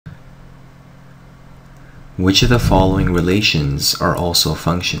Which of the following relations are also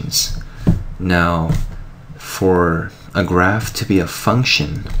functions? Now, for a graph to be a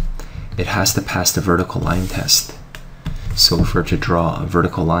function, it has to pass the vertical line test. So if we're to draw a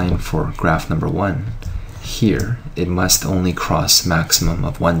vertical line for graph number 1, here it must only cross maximum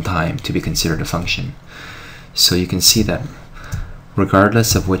of 1 time to be considered a function. So you can see that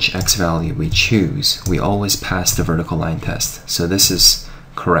regardless of which x value we choose, we always pass the vertical line test. So this is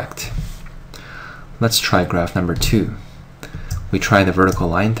correct. Let's try graph number 2. We try the vertical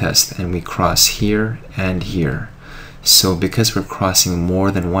line test and we cross here and here. So because we're crossing more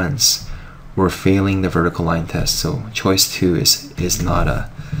than once, we're failing the vertical line test. So choice 2 is not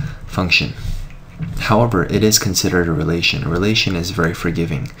a function. However, it is considered a relation. A relation is very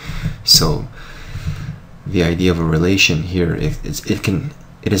forgiving. So the idea of a relation here, it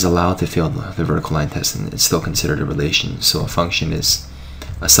is allowed to fail the vertical line test and it's still considered a relation. So a function is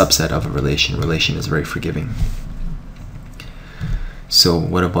a subset of a relation. Relation is very forgiving. So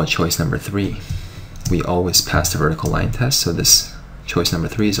what about choice number 3? We always pass the vertical line test, so this choice number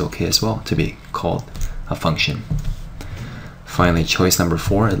 3 is okay as well to be called a function. Finally, choice number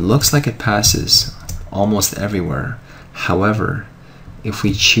 4, it looks like it passes almost everywhere. However, if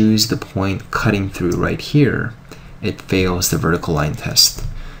we choose the point cutting through right here, it fails the vertical line test.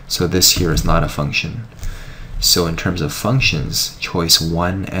 So this here is not a function. So in terms of functions, choice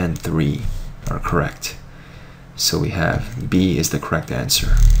 1 and 3 are correct. So we have B is the correct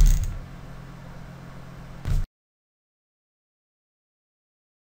answer.